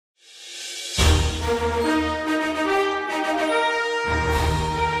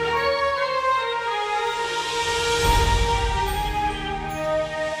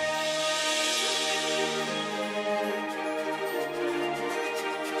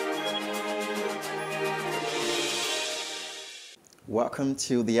Welcome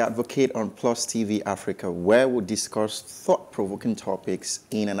to the Advocate on PlusTV Africa, where we discuss thought-provoking topics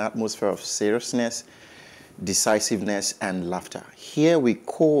in an atmosphere of seriousness, decisiveness, and laughter. Here we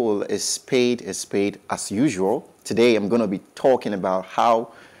call a spade as usual. Today I'm going to be talking about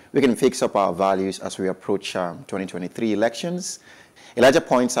how we can fix up our values as we approach 2023 elections. Elijah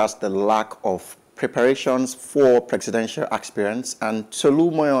points out the lack of preparations for presidential aspirants, and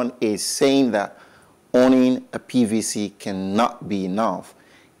Tolu Moyan is saying that owning a PVC cannot be enough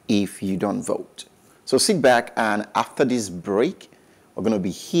if you don't vote. So sit back, and after this break, we're going to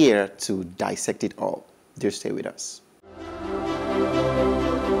be here to dissect it all. Just stay with us.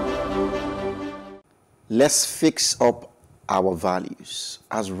 Let's fix up our values.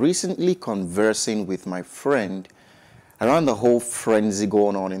 As recently conversing with my friend around the whole frenzy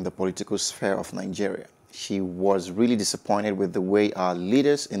going on in the political sphere of Nigeria, she was really disappointed with the way our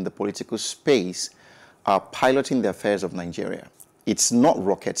leaders in the political space are piloting the affairs of Nigeria. It's not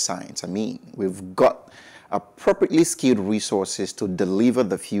rocket science. I mean, we've got appropriately skilled resources to deliver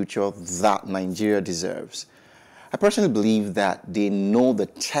the future that Nigeria deserves. I personally believe that they know the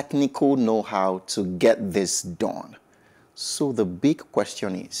technical know-how to get this done. So the big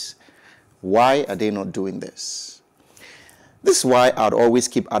question is, why are they not doing this? This is why I'd always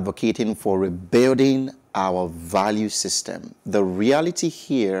keep advocating for rebuilding our value system. The reality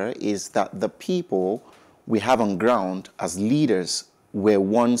here is that the people we have on ground as leaders were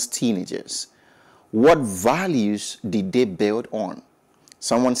once teenagers. What values did they build on?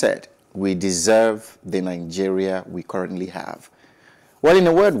 Someone said, we deserve the Nigeria we currently have. Well, in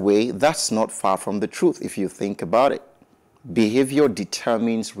a weird way, that's not far from the truth if you think about it. Behavior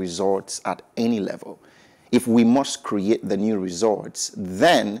determines results at any level. If we must create the new results,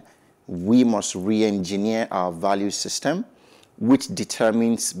 then we must re-engineer our value system, which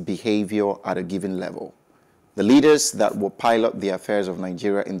determines behavior at a given level. The leaders that will pilot the affairs of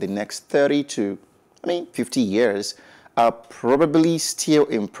Nigeria in the next 30 to, 50 years are probably still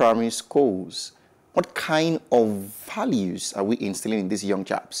in primary schools. What kind of values are we instilling in these young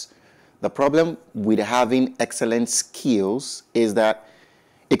chaps? The problem with having excellent skills is that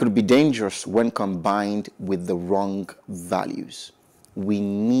it could be dangerous when combined with the wrong values. We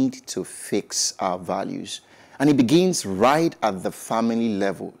need to fix our values, and it begins right at the family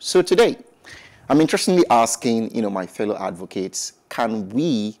level. So today, I'm interestingly asking, my fellow advocates, can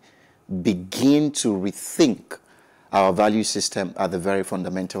we begin to rethink our value system at the very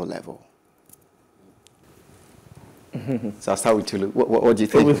fundamental level? So I'll start with Tolu. What do you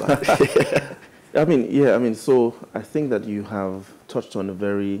think about it? So I think that you have touched on a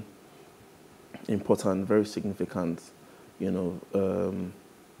very important, very significant, very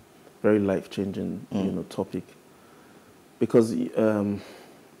life-changing, topic. Because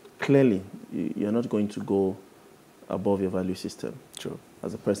clearly, you're not going to go above your value system. True.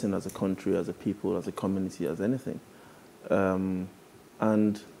 As a person, as a country, as a people, as a community, as anything. And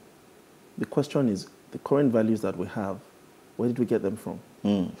the question is, the current values that we have, where did we get them from?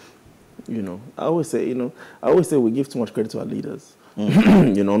 I always say we give too much credit to our leaders.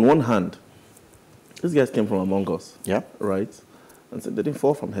 On one hand, these guys came from among us. Yeah. Right? And so they didn't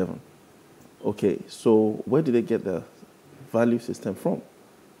fall from heaven. Okay, so where did they get the value system from?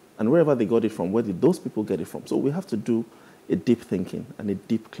 And wherever they got it from, where did those people get it from? So we have to do a deep thinking and a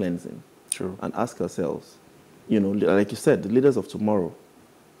deep cleansing. True. And ask ourselves, like you said, the leaders of tomorrow,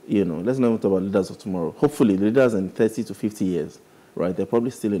 let's not talk about leaders of tomorrow. Hopefully, the leaders in 30 to 50 years, right? They're probably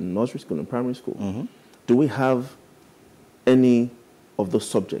still in nursery school and primary school. Do we have any of those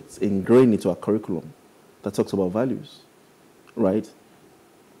subjects ingrained into our curriculum that talks about values, right?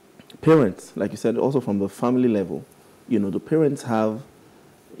 Parents, like you said, also from the family level, the parents have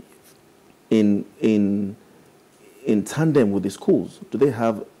in tandem with the schools, do they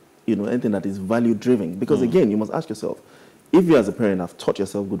have anything that is value driven? Because again, you must ask yourself, if you as a parent have taught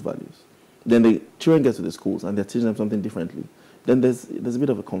yourself good values, then the children get to the schools and they're teaching them something differently, then there's a bit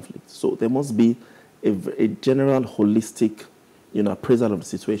of a conflict. So there must be a general holistic appraisal of the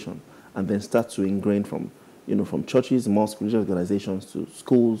situation, and then start to ingrain from churches, mosques, religious organizations, to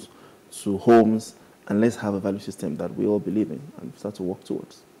schools, to homes, and let's have a value system that we all believe in and start to work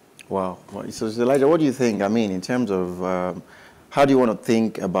towards. Wow. So Elijah, what do you think? In terms of how do you want to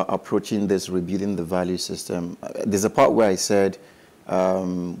think about approaching this, rebuilding the value system? There's a part where I said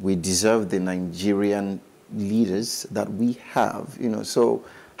we deserve the Nigerian leaders that we have. So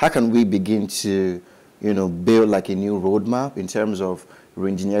how can we begin to, build like a new roadmap in terms of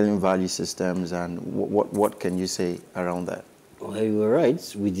reengineering value systems, and what can you say around that? Well, you were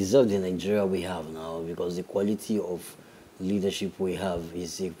right. We deserve the Nigeria we have now, because the quality of leadership we have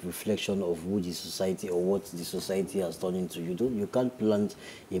is a reflection of who the society or what the society has turned into. You can't plant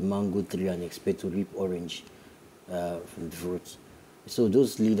a mango tree and expect to reap orange from the fruit. So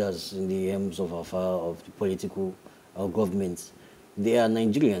those leaders in the helms of the political governments, they are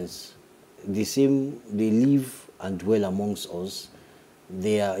Nigerians. They live and dwell amongst us.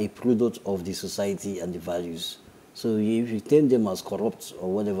 They are a product of the society and the values. So if you term them as corrupt or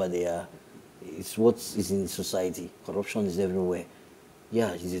whatever they are, it's what is in society. Corruption is everywhere.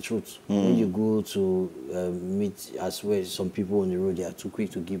 Yeah, it's the truth. When you go to meet as well, some people on the road, they are too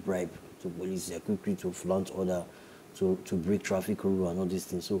quick to give bribe to police. They are quick to flaunt order, to break traffic rule and all these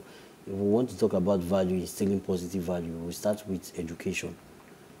things. So if we want to talk about value, instilling positive value, we start with education.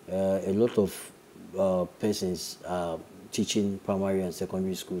 A lot of persons are teaching primary and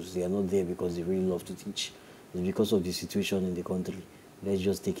secondary schools. They are not there because they really love to teach. It's because of the situation in the country. Let's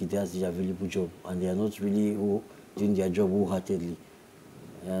just take it. That's the available job. And they are not really doing their job wholeheartedly.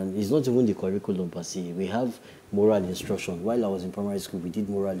 And it's not even the curriculum per se. We have moral instruction. While I was in primary school, we did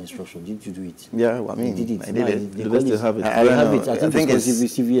moral instruction. Did you do it? Yeah, well, I mean, we did it. I did it. They still have it. I have it. I think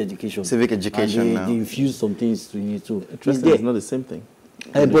it's civic education. Civic education and now. They infuse some things to you too. It's not the same thing.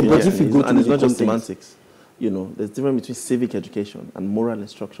 But if you go to and it's the not just content, semantics. There's difference between civic education and moral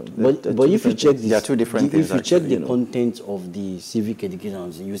instruction. But if you check this, there are two different things. If you check the content of the civic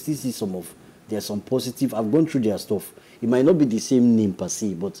education, you still see there's some positive. I've gone through their stuff. It might not be the same name per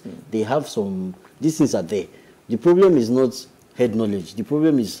se, but they have some. These things are there. The problem is not head knowledge. The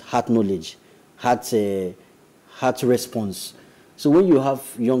problem is heart knowledge, heart response. So when you have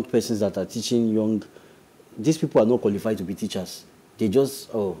young persons that are teaching these people are not qualified to be teachers. They just,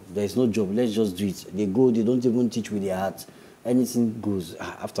 there's no job, let's just do it. They go, they don't even teach with their heart. Anything goes.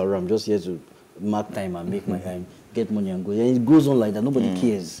 After all, I'm just here to mark time and make my time, get money and go. And it goes on like that. Nobody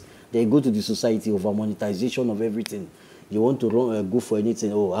cares. They go to the society over monetization of everything. You want to go for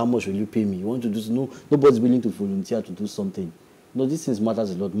anything, how much will you pay me? You want to do, nobody's willing to volunteer to do something. No, these things matters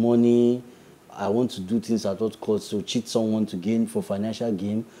a lot. Money, I want to do things at all costs, to cheat someone to gain for financial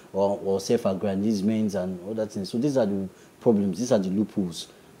gain or self-aggrandizement and other things. So these are the problems, these are the loopholes.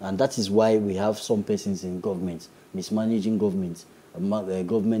 And that is why we have some persons in government mismanaging government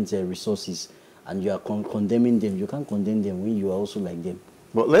resources, and you are condemning them. You can't condemn them when you are also like them.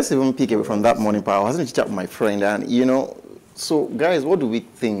 But let's even pick away from that money power. I was going to chat with my friend, and so guys, what do we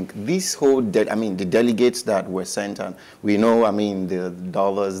think? This whole, the delegates that were sent, and we know, the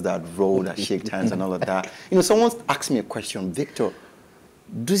dollars that rolled, that shake hands and all of that. Someone asked me a question, Victor,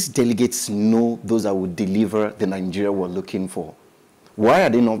 these delegates know those that would deliver the Nigeria we're looking for. Why are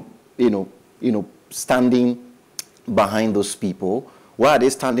they not, standing behind those people? Why are they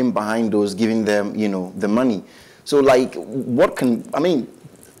standing behind those, giving them, the money? So, like,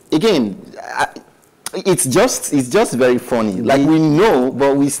 again, it's just very funny. Like, we know,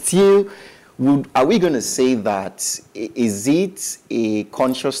 but we still are we going to say that, is it a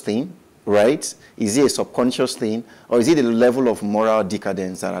conscious thing, right? Is it a subconscious thing, or is it a level of moral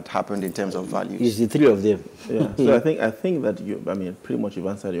decadence that had happened in terms of values? It's the three of them. Yeah. So I think that pretty much you've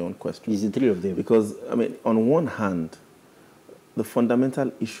answered your own question. It's the three of them. Because on one hand, the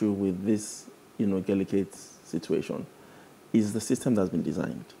fundamental issue with this, delicate situation is the system that's been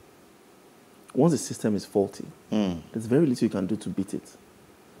designed. Once the system is faulty, there's very little you can do to beat it.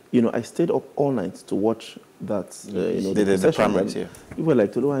 I stayed up all night to watch that, the primaries here. People were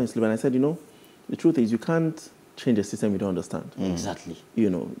like, Tolu Moyan sleep, and I said, the truth is you can't change a system you don't understand. Exactly.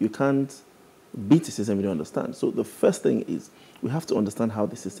 You can't beat a system you don't understand. So the first thing is we have to understand how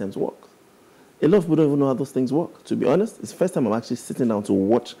the systems work. A lot of people don't even know how those things work. To be honest, it's the first time I'm actually sitting down to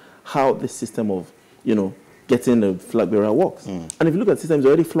watch how the system of, getting a flag bearer works. And if you look at the system, it's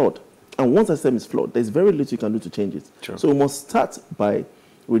already flawed. And once the system is flawed, there's very little you can do to change it. Sure. So we must start by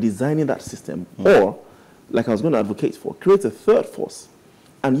redesigning that system, or, like I was going to advocate for, create a third force,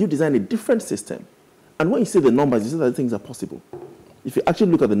 and you design a different system. And when you see the numbers, you see that things are possible. If you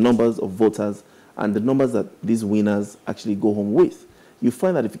actually look at the numbers of voters and the numbers that these winners actually go home with, you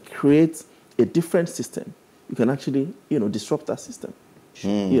find that if you create a different system, you can actually, disrupt that system.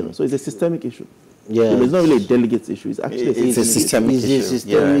 So it's a systemic issue. Yeah, it's not really a delegates issue. It's actually a systemic issue. It's a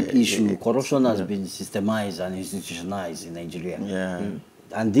systemic issue. Corruption has been systemized and institutionalized in Nigeria. Yeah.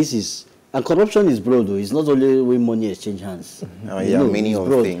 And this is And corruption is broad, though. It's not only when money exchange hands. Oh, yeah, many of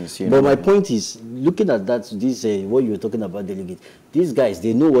things. But my point is, looking at that, this what you were talking about, delegate, these guys,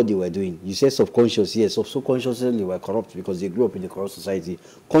 they know what they were doing. You say subconscious, yes, subconsciously they were corrupt because they grew up in a corrupt society.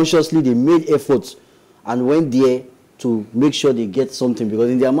 Consciously, they made efforts and went there to make sure they get something, because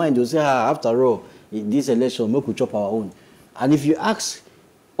in their mind, they'll say, after all, this election, we could chop our own. And if you ask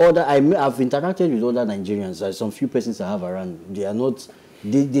I've interacted with other Nigerians, some few persons I have around, they are not...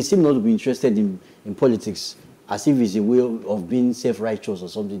 They seem not to be interested in politics, as if it's a way of being self-righteous or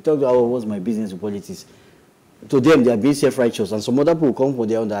something. Talk about, what's my business with politics? To them, they are being self-righteous. And some other people come for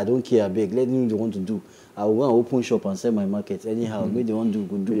their own, I don't care, I beg, let them do what they want to do. I will go and open shop and sell my market. Anyhow, what they want to do,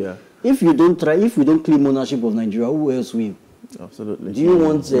 go do. Yeah. If you don't claim ownership of Nigeria, who else will? Absolutely. Do you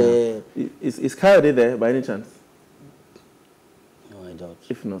want... Is Kayode there by any chance? No, I doubt.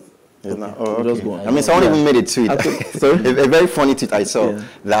 If not... Okay. Just go on. I mean, someone even made a tweet. Sorry? a very funny tweet I saw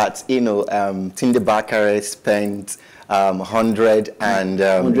that, Tunde Bakare spent 100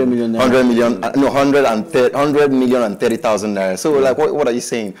 million and 30,000 naira. So like, what are you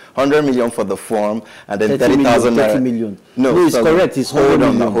saying? 100 million for the form and then 30,000 naira. 30 million. No, it's correct. It's hold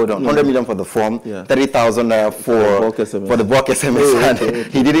on. 100 million for the form, 30,000 naira for the bulk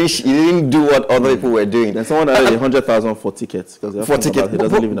SMS. He didn't do what other people were doing. Then someone added 100,000 for tickets because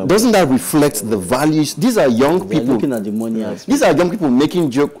doesn't that reflect the values? These are young people looking at the money. These are young people making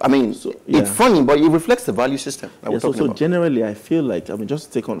joke. I mean, it's funny, but it reflects the value system that we're talking about. So generally, I feel like, just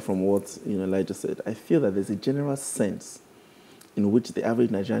to take on from what Elijah said, I feel that there's a general sense in which the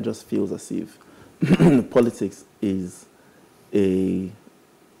average Nigerian just feels as if politics is a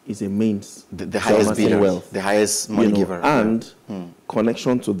means, the highest bidder, wealth, the highest money giver, and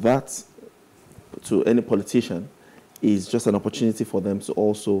connection to that, to any politician, is just an opportunity for them to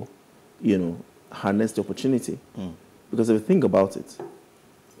also, harness the opportunity. Because if you think about it,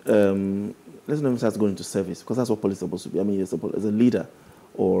 let's not even start going into service, because that's what politics is supposed to be. I mean, as a leader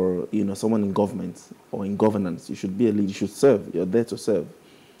or someone in government or in governance, you should be a leader. You should serve. You're there to serve.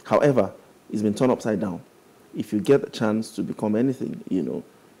 However, it's been turned upside down. If you get a chance to become anything,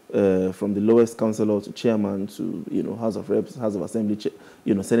 from the lowest councillor to chairman to House of Reps, House of Assembly,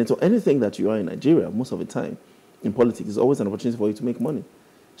 senator, anything that you are in Nigeria, most of the time in politics, is always an opportunity for you to make money.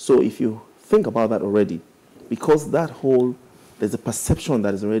 So if you think about that already, because there's a perception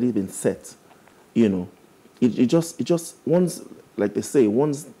that has already been set. It just once, like they say,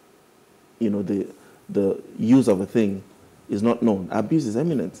 once the use of a thing is not known, abuse is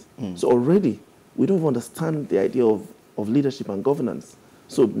imminent. So already we don't understand the idea of leadership and governance.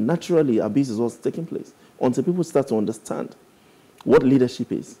 So naturally abuse is what's taking place. Until people start to understand what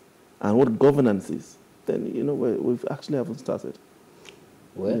leadership is and what governance is, then we've actually haven't started.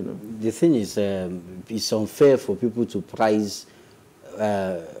 Well, the thing is, it's unfair for people to price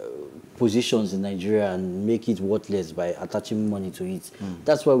positions in Nigeria and make it worthless by attaching money to it.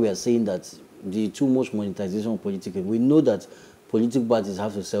 That's why we are saying that the too much monetization of politics. We know that political parties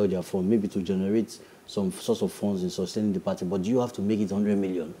have to sell their form, maybe to generate some source of funds in sustaining the party, but you have to make it 100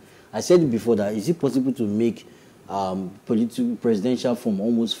 million. I said before that, is it possible to make presidential form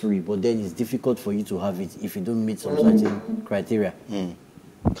almost free, but then it's difficult for you to have it if you don't meet some certain criteria?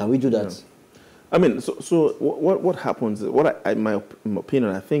 Can we do that? Yeah. I mean, so what happens, in my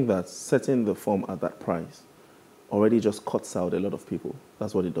opinion, I think that setting the form at that price already just cuts out a lot of people.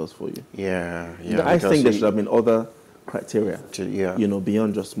 That's what it does for you. Yeah. I think there should have been other criteria,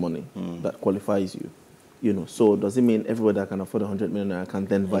 beyond just money that qualifies you. So does it mean everybody that can afford 100 million can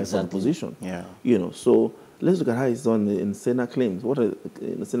then vie for the position? Yeah. So let's look at how it's done in Senate claims. What are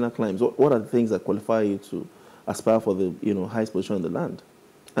the things that qualify you to aspire for the highest position in the land?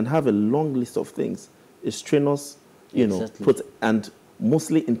 And have a long list of things. A strenuous, and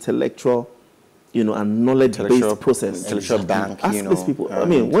mostly intellectual, and knowledge-based process. Intellectual bank, Ask these people. I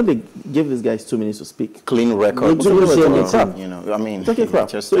mean, when they give these guys 2 minutes to speak, clean record. Talking crap.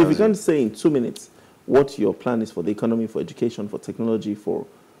 So if you can't say in 2 minutes what your plan is for the economy, for education, for technology, for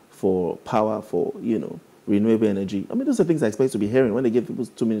power, for renewable energy. I mean, those are things I expect to be hearing when they give people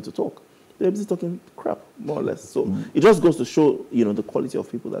 2 minutes to talk. They're busy talking crap, more or less. So it just goes to show, the quality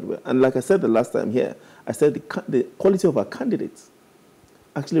of people that we're. And like I said the last time here, I said the quality of our candidates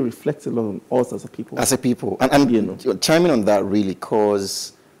actually reflects a lot on us as a people. As a people, and chiming on that really,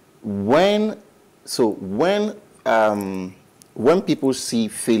 because when people see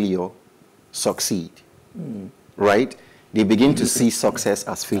failure succeed, right? They begin to see success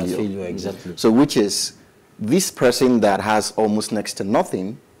as failure. As failure, exactly. So which is this person that has almost next to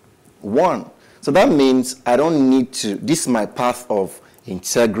nothing won. So that means I don't need to, this is my path of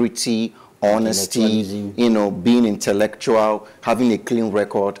integrity, honesty, Intellectualism. being intellectual, having a clean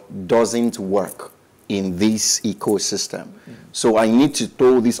record doesn't work in this ecosystem. So I need to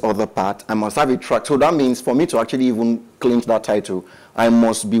tow this other part. I must have a track. So that means for me to actually even claim that title, I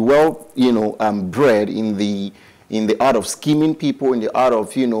must be well, bred in the art of scheming people, in the art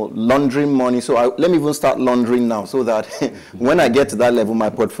of, laundering money. So let me even start laundering now so that when I get to that level, my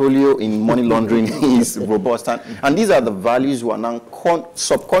portfolio in money laundering is robust. And these are the values we are now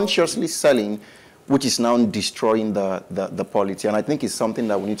subconsciously selling, which is now destroying the polity. And I think it's something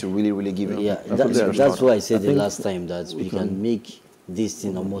that we need to really, really give it. Yeah, that's why I said the last time that we can make this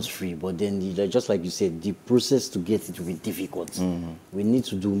thing almost free, but then just like you said, the process to get it will be difficult. We need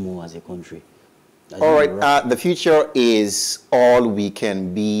to do more as a country. All right, the future is all we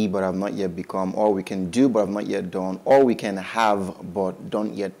can be but have not yet become, all we can do but have not yet done, all we can have but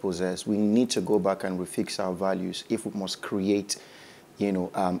don't yet possess. We need to go back and refix our values if we must create,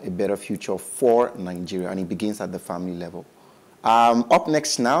 a better future for Nigeria, and it begins at the family level. Up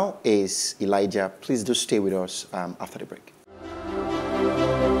next now is Elijah. Please do stay with us after the break.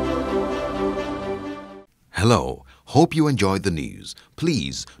 Hello, hope you enjoyed the news.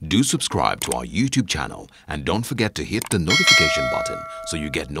 Please do subscribe to our YouTube channel and don't forget to hit the notification button so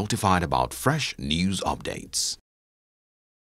you get notified about fresh news updates.